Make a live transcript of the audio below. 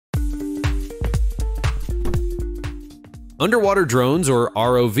Underwater drones, or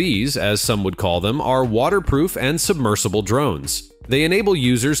ROVs as some would call them, are waterproof and submersible drones. They enable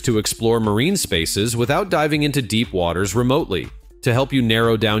users to explore marine spaces without diving into deep waters remotely. To help you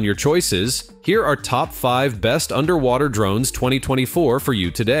narrow down your choices, here are top 5 best underwater drones 2024 for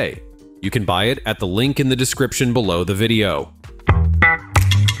you today. You can buy it at the link in the description below the video.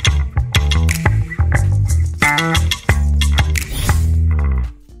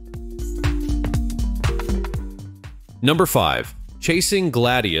 Number 5. Chasing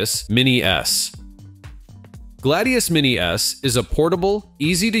Gladius Mini S. Gladius Mini S is a portable,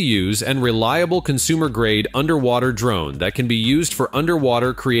 easy-to-use, and reliable consumer-grade underwater drone that can be used for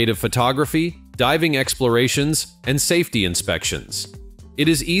underwater creative photography, diving explorations, and safety inspections. It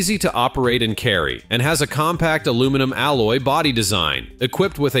is easy to operate and carry, and has a compact aluminum alloy body design,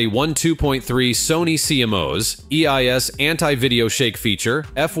 equipped with a 1.2.3 Sony CMOS, EIS anti-video shake feature,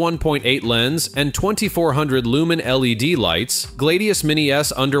 f1.8 lens, and 2400 lumen LED lights. Gladius Mini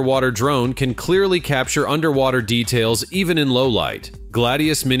S underwater drone can clearly capture underwater details even in low light.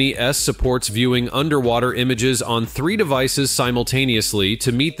 Gladius Mini S supports viewing underwater images on 3 devices simultaneously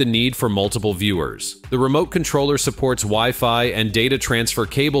to meet the need for multiple viewers. The remote controller supports Wi-Fi and data transfer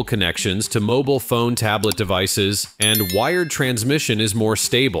cable connections to mobile phone tablet devices, and wired transmission is more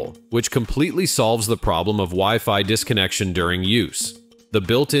stable, which completely solves the problem of Wi-Fi disconnection during use. The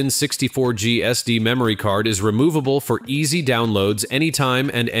built-in 64GB SD memory card is removable for easy downloads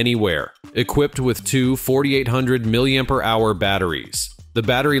anytime and anywhere, equipped with 2 4800 mAh batteries. The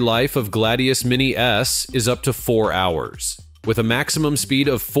battery life of Gladius Mini S is up to 4 hours. With a maximum speed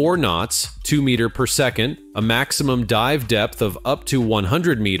of 4 knots, 2 meters per second, a maximum dive depth of up to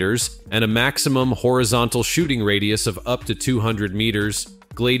 100 meters, and a maximum horizontal shooting radius of up to 200 meters,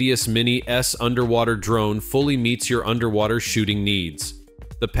 Gladius Mini S underwater drone fully meets your underwater shooting needs.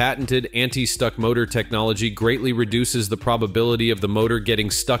 The patented anti-stuck motor technology greatly reduces the probability of the motor getting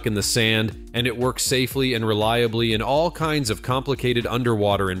stuck in the sand, and it works safely and reliably in all kinds of complicated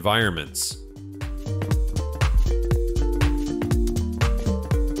underwater environments.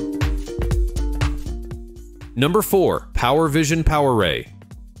 Number 4. Powervision Powerray.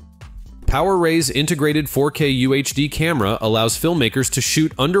 Powerray's integrated 4K UHD camera allows filmmakers to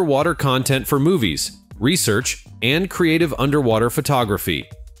shoot underwater content for movies, research, and creative underwater photography,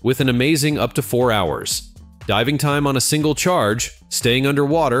 with an amazing up to 4 hours. Diving time on a single charge, staying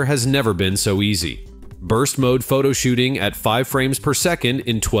underwater has never been so easy. Burst mode photo shooting at 5 frames per second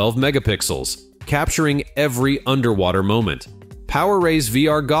in 12 megapixels, capturing every underwater moment. Powerray's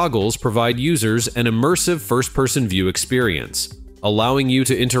VR goggles provide users an immersive first-person view experience, allowing you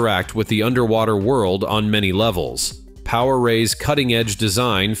to interact with the underwater world on many levels. Powerray's cutting-edge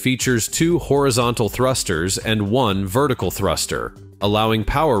design features 2 horizontal thrusters and 1 vertical thruster, allowing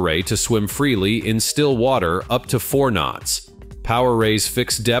Powerray to swim freely in still water up to 4 knots. Powerray's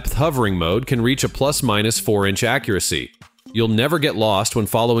fixed-depth hovering mode can reach a ±4 inch accuracy. You'll never get lost when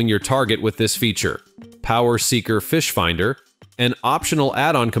following your target with this feature. Power Seeker Fish Finder, an optional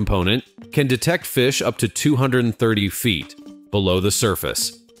add-on component, can detect fish up to 230 feet below the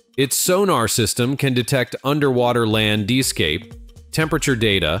surface. Its sonar system can detect underwater landscape, temperature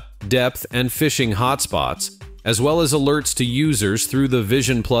data, depth, and fishing hotspots, as well as alerts to users through the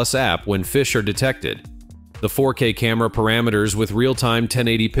Vision Plus app when fish are detected. The 4K camera parameters with real-time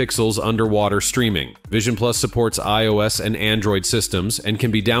 1080 pixels underwater streaming. Vision Plus supports iOS and Android systems and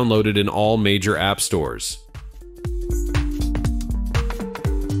can be downloaded in all major app stores.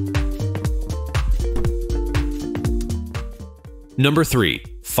 Number 3.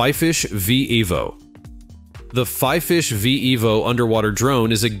 Fifish V-Evo. The Fifish V-Evo underwater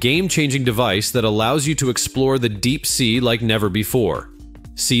drone is a game-changing device that allows you to explore the deep sea like never before.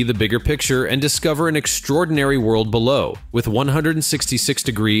 See the bigger picture and discover an extraordinary world below, with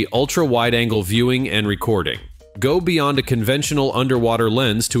 166-degree ultra-wide-angle viewing and recording. Go beyond a conventional underwater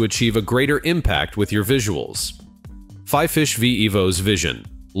lens to achieve a greater impact with your visuals. Fifish V-Evo's Vision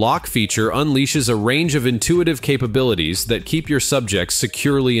Lock feature unleashes a range of intuitive capabilities that keep your subjects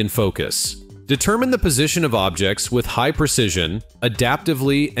securely in focus. Determine the position of objects with high precision,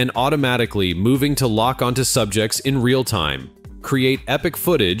 adaptively and automatically moving to lock onto subjects in real time. Create epic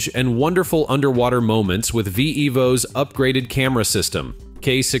footage and wonderful underwater moments with V-Evo's upgraded camera system,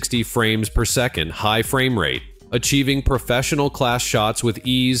 K60 frames per second high frame rate, achieving professional class shots with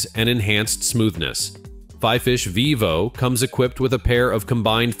ease and enhanced smoothness. Fifish V-Evo comes equipped with a pair of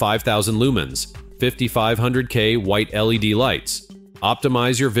combined 5000 lumens, 5500K white LED lights.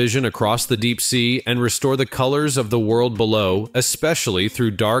 Optimize your vision across the deep sea and restore the colors of the world below, especially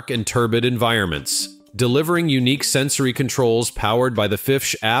through dark and turbid environments. delivering unique sensory controls powered by the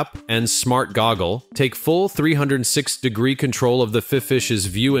Fifish app and smart goggle. Take full 360-degree control of the Fifish's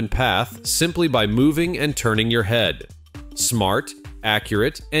view and path simply by moving and turning your head. Smart,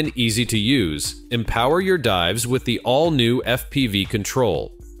 accurate, and easy to use. Empower your dives with the all-new FPV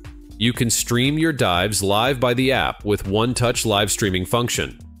control. You can stream your dives live by the app with one-touch live streaming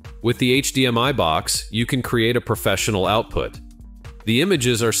function. With the HDMI box, you can create a professional output. The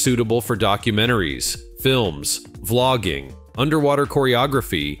images are suitable for documentaries, films, vlogging, underwater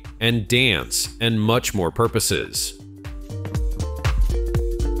choreography, and dance, and much more purposes.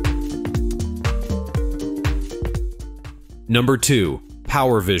 Number 2.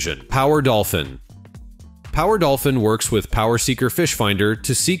 Powervision. Powerdolphin. Powerdolphin works with PowerSeeker Fish Finder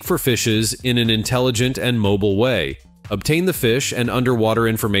to seek for fishes in an intelligent and mobile way, obtain the fish and underwater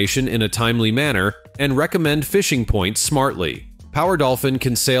information in a timely manner, and recommend fishing points smartly. Powerdolphin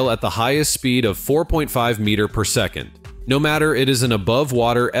can sail at the highest speed of 4.5 meters per second. No matter it is an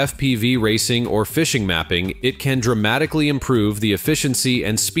above-water FPV racing or fishing mapping, it can dramatically improve the efficiency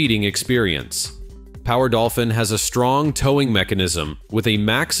and speeding experience. Powerdolphin has a strong towing mechanism with a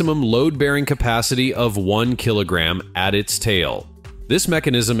maximum load-bearing capacity of 1 kilogram at its tail. This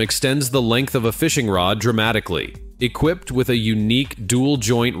mechanism extends the length of a fishing rod dramatically. Equipped with a unique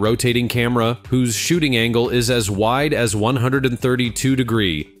dual-joint rotating camera whose shooting angle is as wide as 132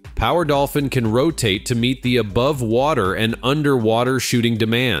 degrees, Powerdolphin can rotate to meet the above-water and underwater shooting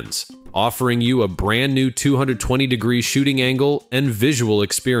demands, offering you a brand new 220-degree shooting angle and visual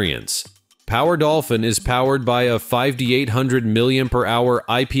experience. Powerdolphin is powered by a 5800 mAh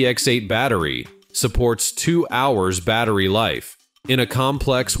IPX8 battery, supports 2 hours battery life. In a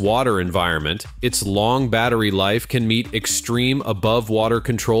complex water environment, its long battery life can meet extreme above-water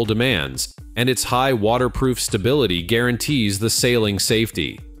control demands, and its high waterproof stability guarantees the sailing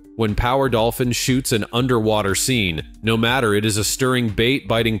safety. When Powerdolphin shoots an underwater scene, no matter it is a stirring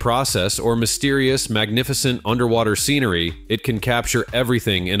bait-biting process or mysterious, magnificent underwater scenery, it can capture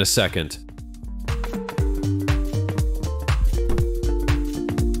everything in a second.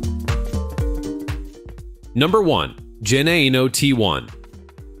 Number 1. Geneinno T1.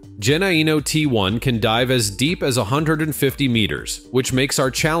 Geneinno T1 can dive as deep as 150 meters, which makes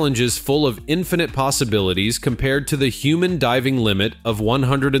our challenges full of infinite possibilities compared to the human diving limit of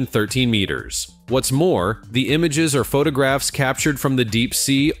 113 meters. What's more, the images or photographs captured from the deep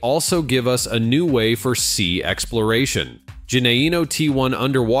sea also give us a new way for sea exploration. Geneinno T1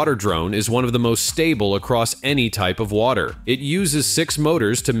 underwater drone is one of the most stable across any type of water. It uses 6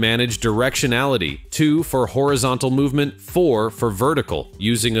 motors to manage directionality, 2 for horizontal movement, 4 for vertical,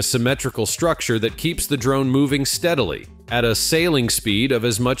 using a symmetrical structure that keeps the drone moving steadily, at a sailing speed of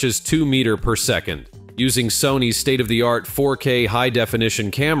as much as 2 meters per second. Using Sony's state-of-the-art 4K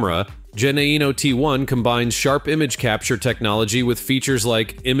high-definition camera, Geneinno T1 combines sharp image capture technology with features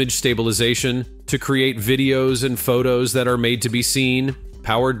like image stabilization to create videos and photos that are made to be seen.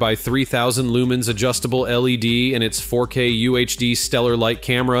 Powered by 3000 lumens adjustable LED and its 4K UHD stellar light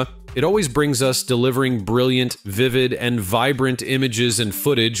camera, it always brings us delivering brilliant, vivid, and vibrant images and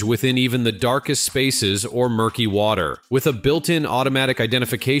footage within even the darkest spaces or murky water. With a built-in automatic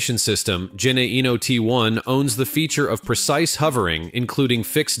identification system, Geneinno T1 owns the feature of precise hovering, including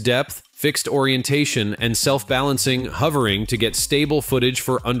fixed depth, fixed orientation, and self-balancing hovering to get stable footage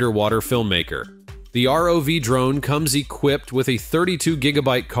for underwater filmmaker. The ROV drone comes equipped with a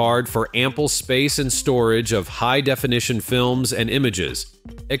 32GB card for ample space and storage of high-definition films and images.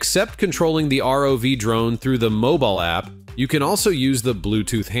 Except controlling the ROV drone through the mobile app, you can also use the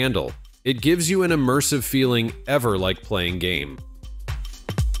Bluetooth handle. It gives you an immersive feeling ever like playing game.